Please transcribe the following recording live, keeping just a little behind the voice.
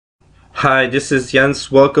Hi, this is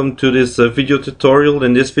Jens. Welcome to this video tutorial.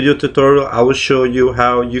 In this video tutorial I will show you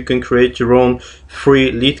how you can create your own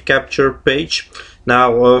free lead capture page.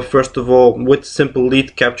 Now first of all, with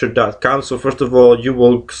simpleleadcapture.com. So first of all, you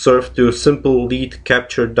will surf to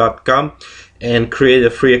simpleleadcapture.com and create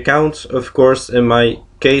a free account. Of course, in my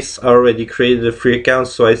case I already created a free account,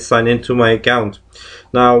 so I sign into my account.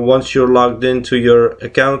 Now once you're logged into your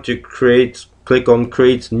account, you click on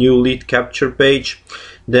create new lead capture page.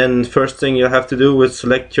 Then first thing you have to do is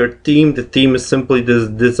select your theme. The theme is simply the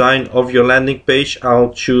design of your landing page.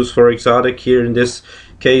 I'll choose for exotic here in this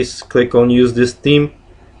case. Click on use this theme.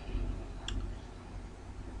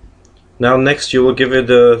 Now next you will give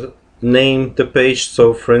it a name, the page.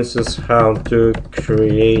 So for instance, how to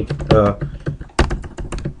create a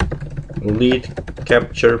lead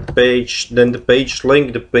capture page. Then the page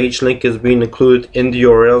link is being included in the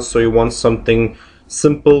URL, so you want something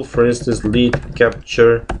simple, for instance lead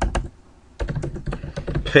capture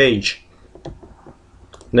page.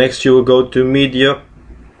 Next you will go to media.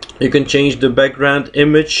 You can change the background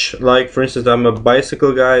image, like for instance I'm a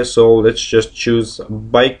bicycle guy, so let's just choose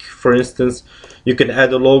bike for instance. You can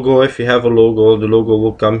add a logo. If you have a logo, the logo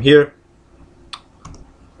will come here.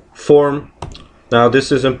 Form. Now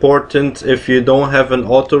this is important. If you don't have an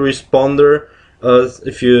autoresponder,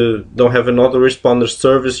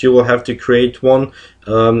 service, you will have to create one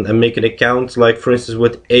and make an account. Like for instance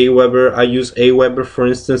with Aweber, I use Aweber for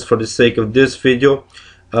instance. For the sake of this video,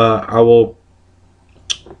 I will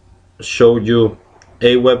show you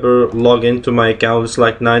Aweber. Log into my account. It's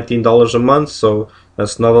like $19 a month, so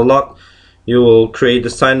that's not a lot. You will create the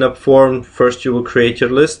sign up form. First you will create your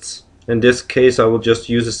lists. In this case I will just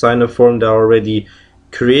use a sign up form that I already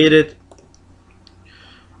created.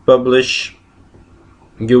 Publish.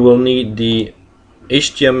 You will need the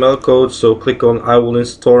HTML code, so click on I will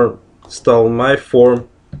install my form,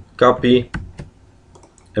 copy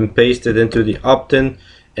and paste it into the opt-in,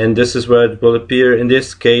 and this is where it will appear. In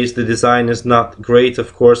this case the design is not great,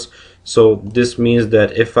 of course, so this means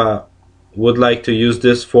that if I would like to use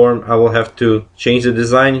this form, I will have to change the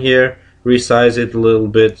design here, resize it a little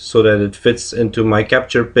bit so that it fits into my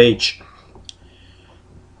capture page.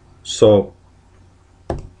 So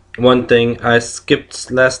one thing I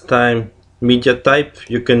skipped last time, media type.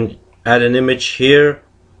 You can add an image here.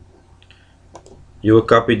 You will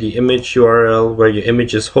copy the image URL where your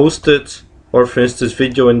image is hosted, or for instance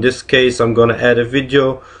video. In this case I'm gonna add a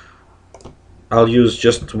video. I'll use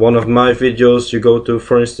just one of my videos. You go to,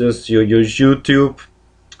 for instance, you use YouTube.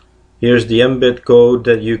 Here's the embed code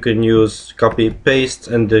that you can use, copy paste,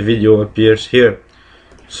 and the video appears here.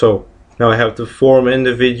 So now I have the form in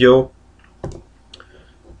the video.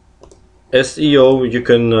 SEO, you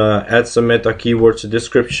can add some meta keywords, a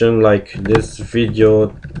description like this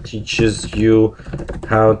video teaches you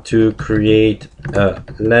how to create a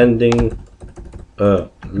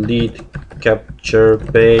lead capture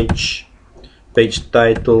page. Page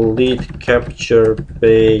title, lead capture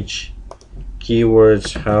page.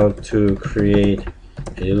 Keywords, how to create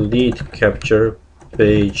a lead capture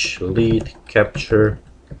page, lead capture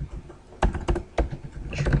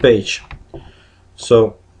page.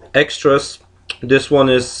 So extras, this one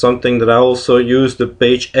is something that I also use, the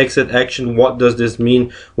page exit action. What does this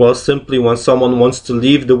mean? Well, simply when someone wants to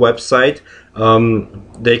leave the website,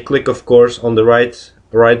 they click of course on the right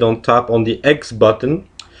on top on the X button.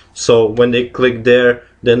 So when they click there,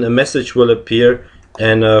 then a message will appear,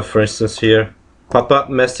 and for instance here, pop-up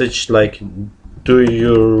message like, do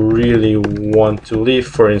you really want to leave,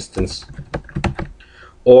 for instance,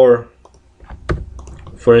 or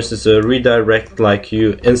for instance a redirect, like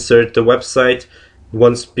you insert the website.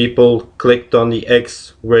 Once people clicked on the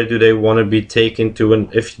X, where do they want to be taken to,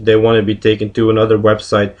 and if they want to be taken to another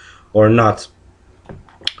website or not.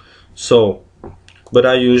 So but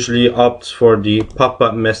I usually opt for the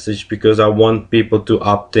pop-up message because I want people to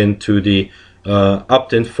opt into the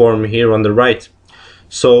opt-in form here on the right.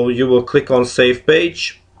 So you will click on save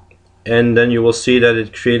page, and then you will see that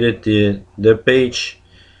it created the page.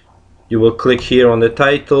 You will click here on the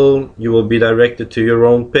title. You will be directed to your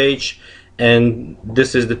own page, and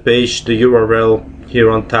this is the page, the URL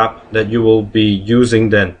here on top that you will be using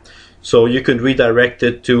then. So you could redirect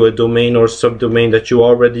it to a domain or subdomain that you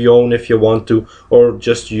already own if you want to, or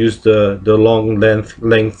just use the long length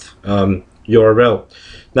URL.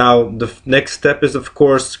 Now the next step is of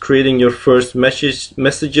course creating your first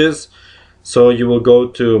messages. So you will go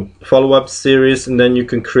to follow-up series, and then you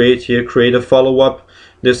can create a follow-up.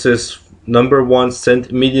 This is number one, sent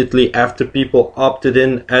immediately after people opted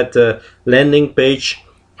in at the landing page.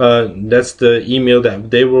 that's the email that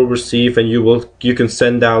they will receive, and you can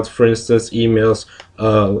send out, for instance, emails,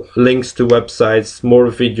 links to websites, more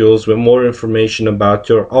videos with more information about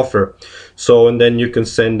your offer. So, and then you can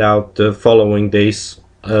send out the following days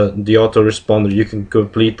the autoresponder. You can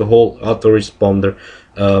complete the whole autoresponder.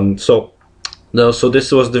 So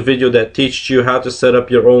this was the video that teaches you how to set up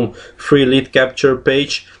your own free lead capture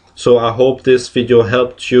page. So I hope this video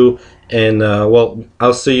helped you, and well,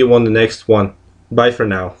 I'll see you on the next one. Bye for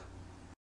now.